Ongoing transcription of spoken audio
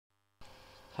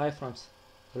Hi friends,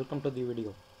 welcome to the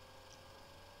video.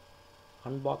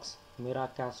 Unbox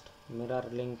Miracast mirror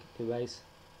link device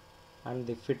and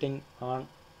the fitting on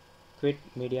KWID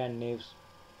Medianav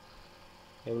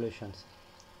evolutions.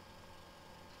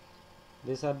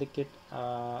 These are the kit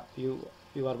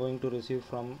you are going to receive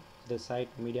from the site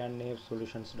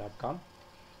medianavsolutions.com.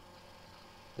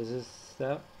 This is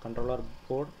the controller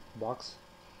board box.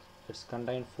 It's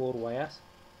contained 4 wires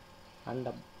and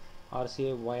a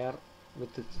RCA wire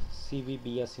with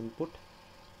CVBS input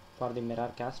for the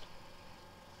mirror cast.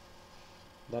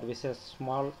 There is a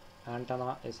small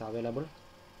antenna is available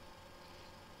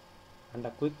and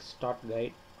a quick start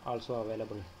guide also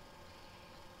available.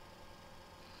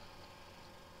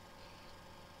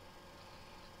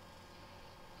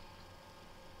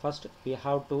 First we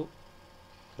have to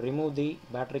remove the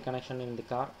battery connection in the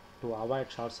car to avoid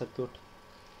short circuit.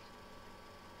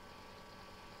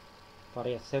 For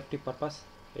a safety purpose,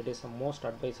 it is a most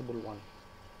advisable one.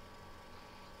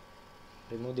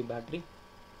 Remove the battery,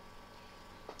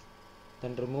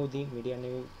 then remove the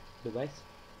Medianav device.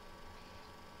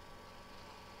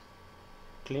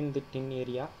 Clean the tin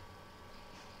area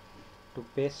to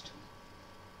paste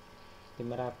the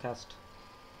mirror cast.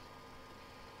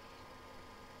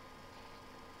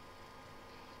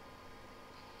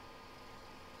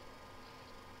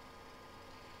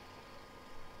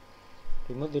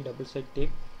 Remove the double side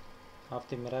tape of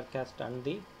the mirror cast and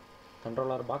the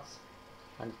controller box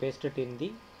and paste it in the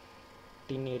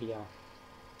tin area.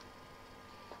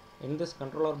 In this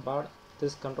controller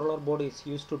board is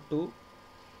used to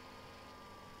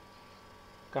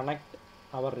connect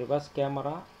our reverse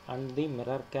camera and the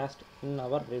mirror cast in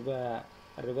our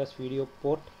reverse video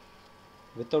port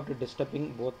without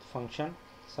disturbing both function.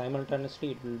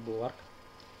 Simultaneously it will work.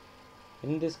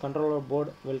 In this controller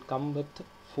board will come with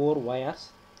 4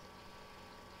 wires,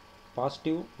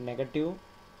 positive, negative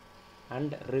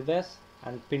and reverse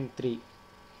and pin 3.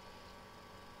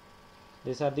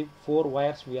 These are the 4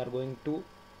 wires we are going to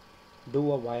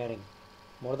do a wiring.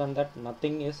 More than that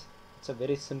nothing is. It's a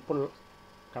very simple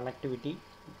connectivity.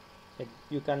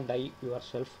 You can do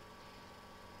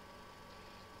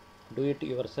it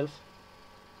yourself.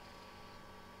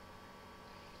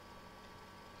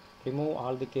 Remove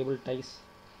all the cable ties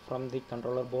from the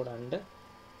controller board and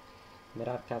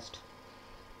mirror cast.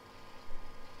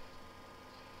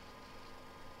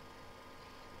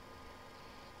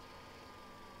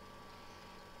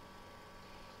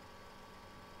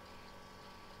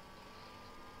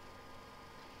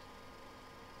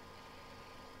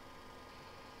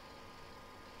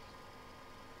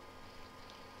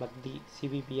 Plug the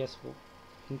CVBS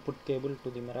input cable to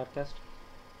the mirror cast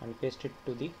and paste it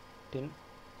to the tin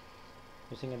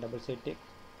using a double side tape.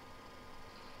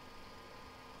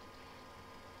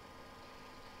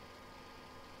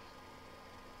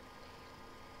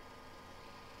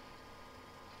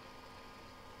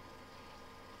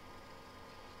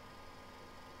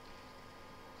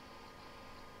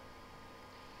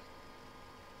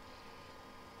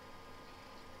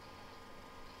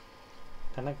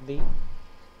 Connect the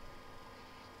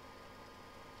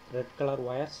red color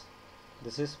wires.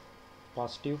 This is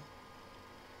positive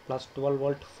plus 12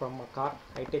 volt from a car.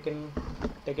 I take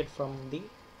it from the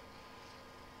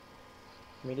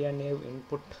Medianav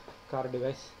input car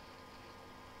device.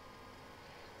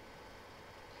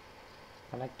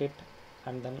 Connect it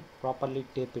and then properly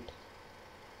tape it.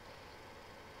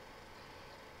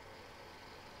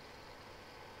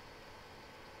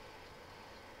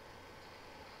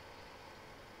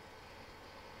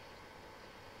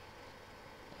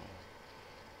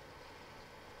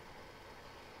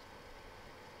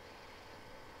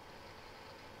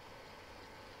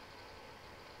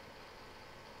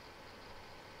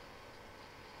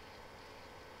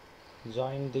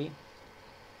 Join the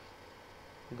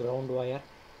ground wire,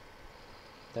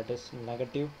 that is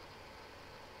negative,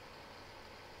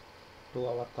 to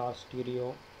our car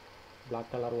stereo black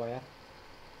color wire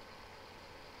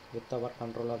with our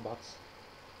controller box.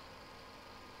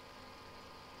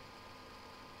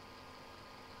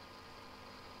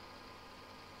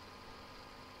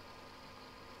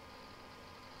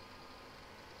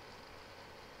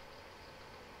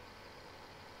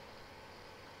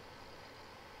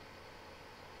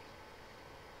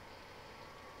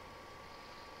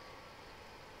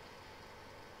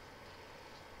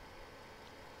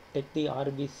 Take the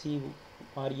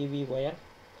REV wire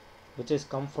which is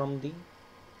come from the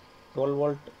 12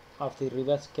 volt of the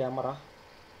reverse camera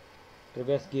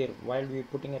reverse gear. While we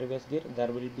putting a reverse gear, there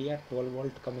will be a 12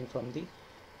 volt coming from the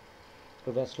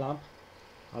reverse lamp.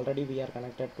 Already we are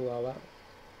connected to our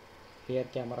rear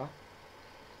camera,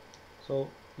 so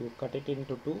You cut it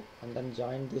into two and then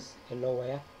join this yellow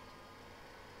wire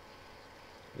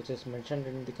which is mentioned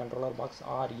in the controller box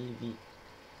REV.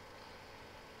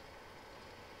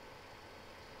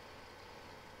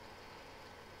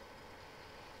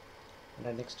 And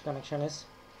the next connection is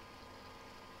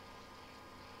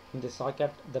in the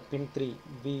socket, the pin 3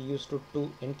 we used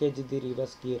to engage the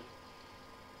reverse gear.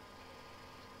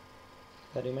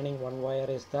 The remaining one wire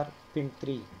is the pin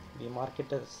 3. We mark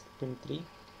it as pin 3.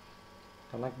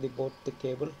 Connect both the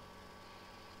cable.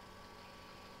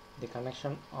 The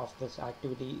connection of this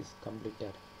activity is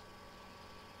completed.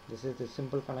 This is the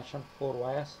simple connection, 4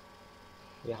 wires.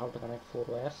 We have to connect 4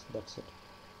 wires, that's it.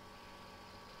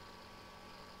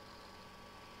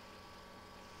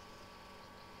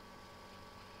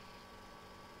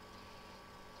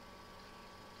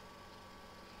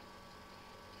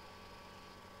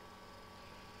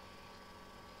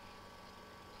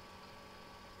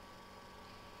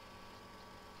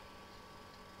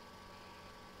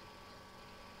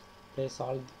 Place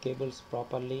all the cables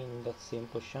properly in the same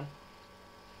position.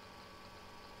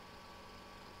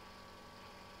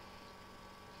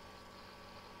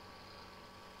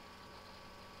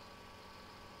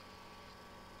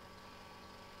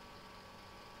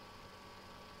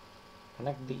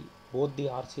 Connect both the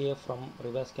RCA from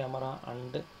reverse camera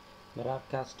and mirror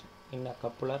cast in a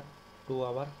coupler to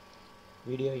our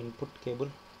video input cable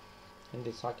in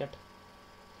the socket.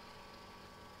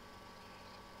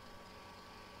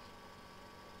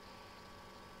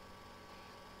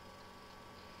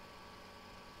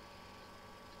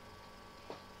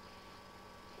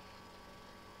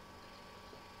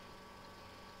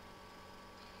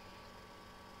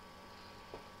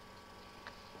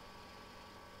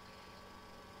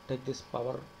 Take this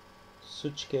power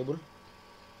switch cable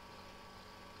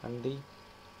and the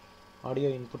audio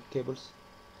input cables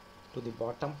to the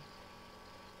bottom.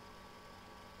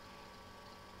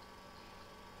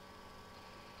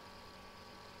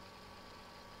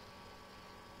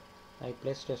 I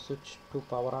placed a switch to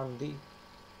power on the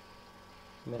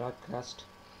mirror cast.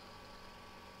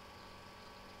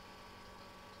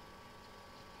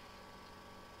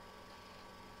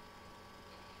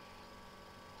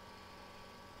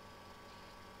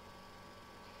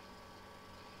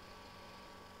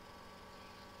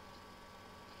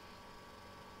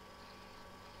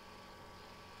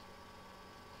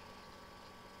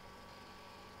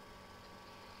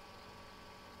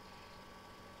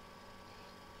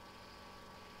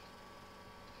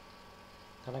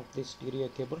 Connect the stereo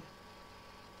cable.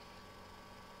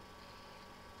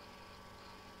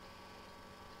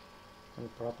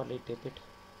 And properly tape it.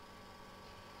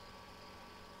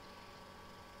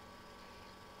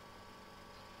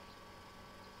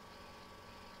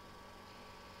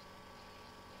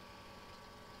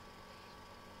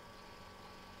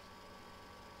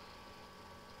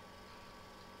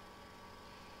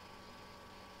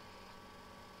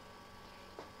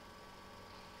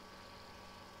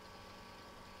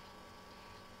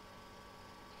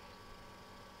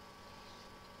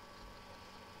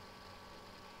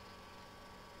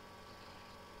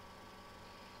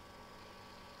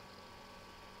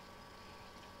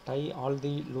 Tie all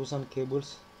the loosened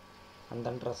cables and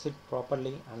then truss it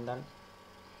properly and then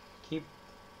keep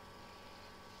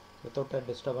without a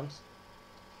disturbance.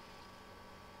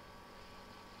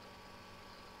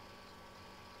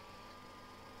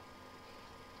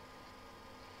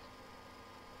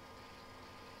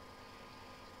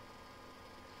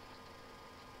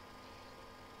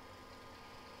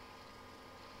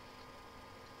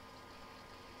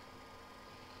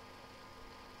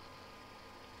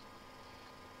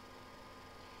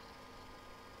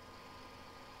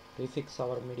 Refix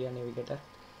our media navigator.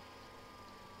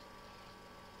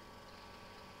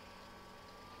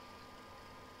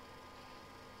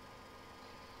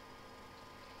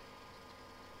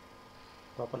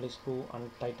 Properly screw and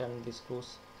tighten the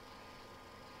screws.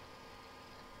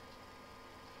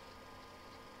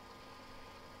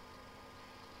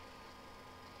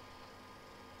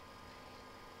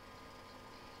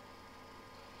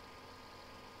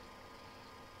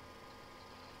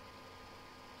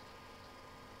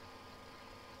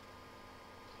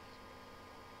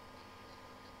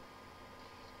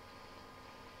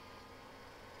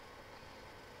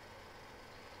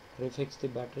 Refix the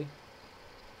battery.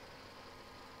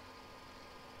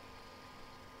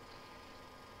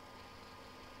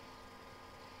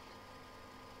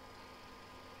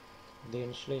 The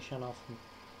installation of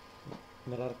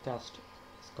mirror cast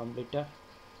is completed.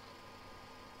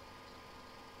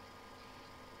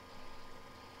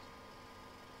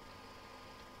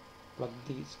 Plug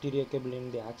the stereo cable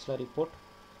in the auxiliary port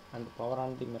and power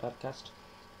on the mirror cast.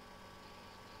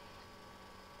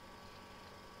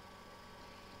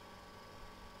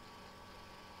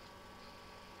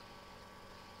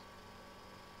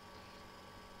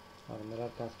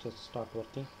 Miracast to start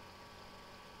working.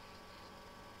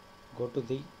 Go to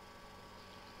the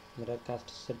Miracast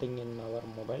setting in our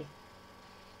mobile.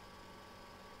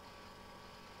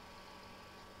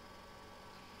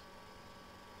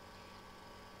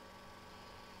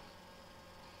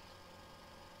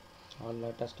 All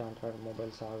latest Android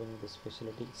mobiles having this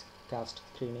facility is cast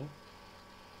screening.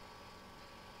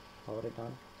 Power it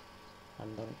on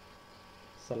and then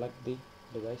select the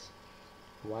device,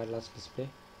 wireless display,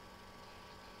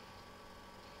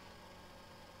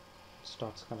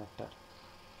 starts connected.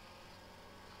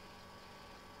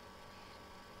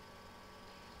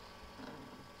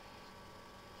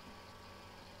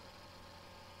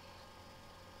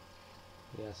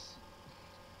 Yes.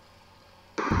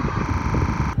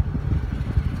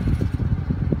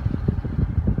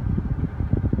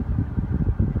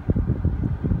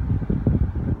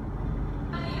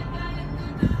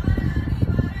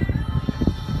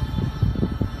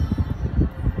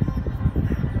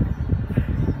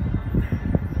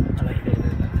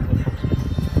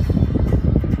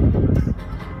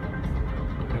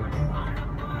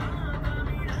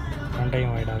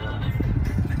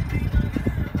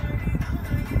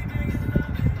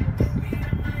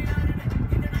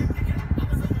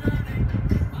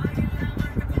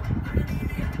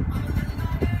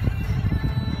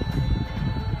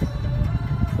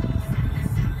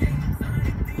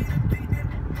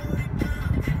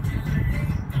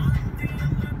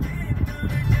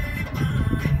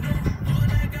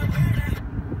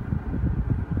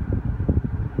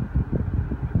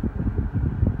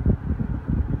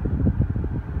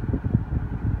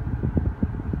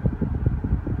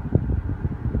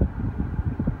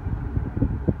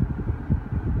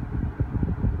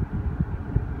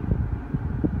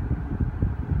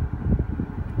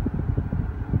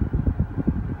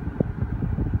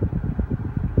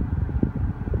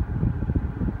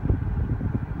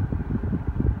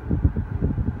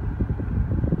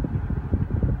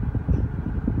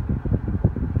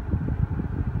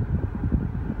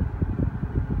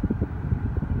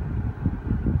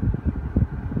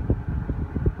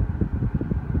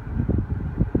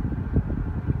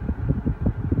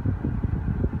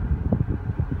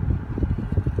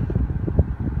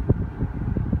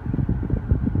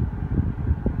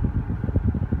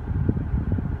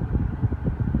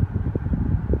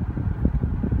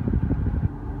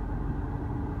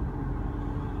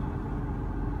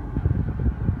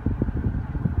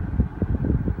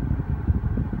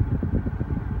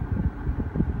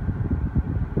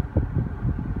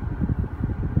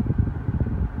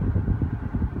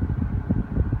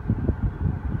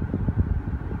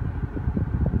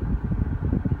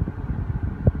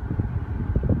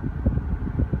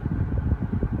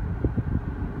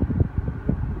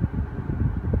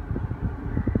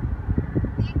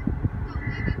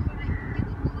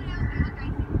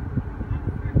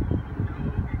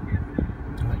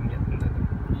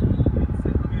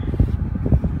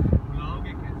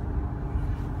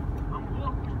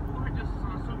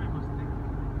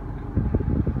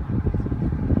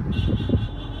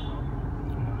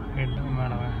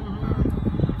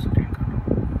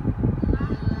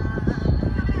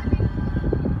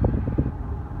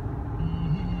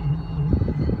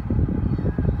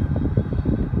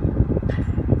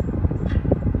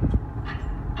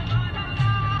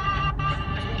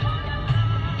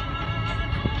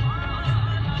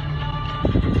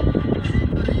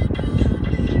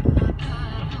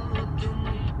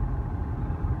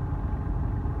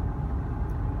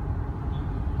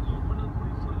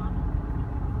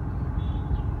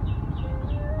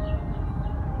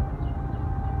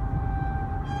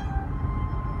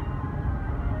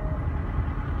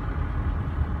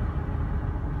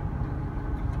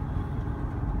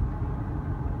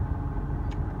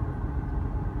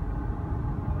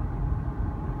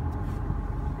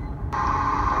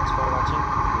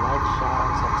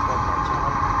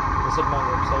 Visit my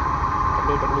website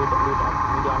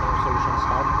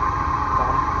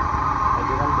www.medianavsolutions.com. I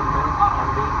given the link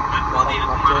and the product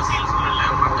purchase in my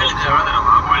website. Thanks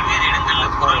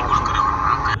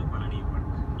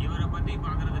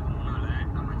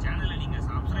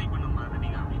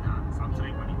for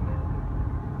watching.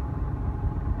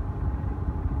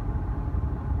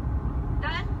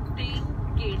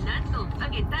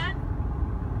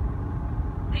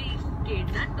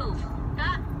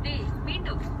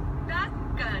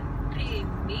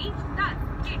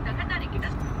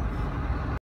 Kita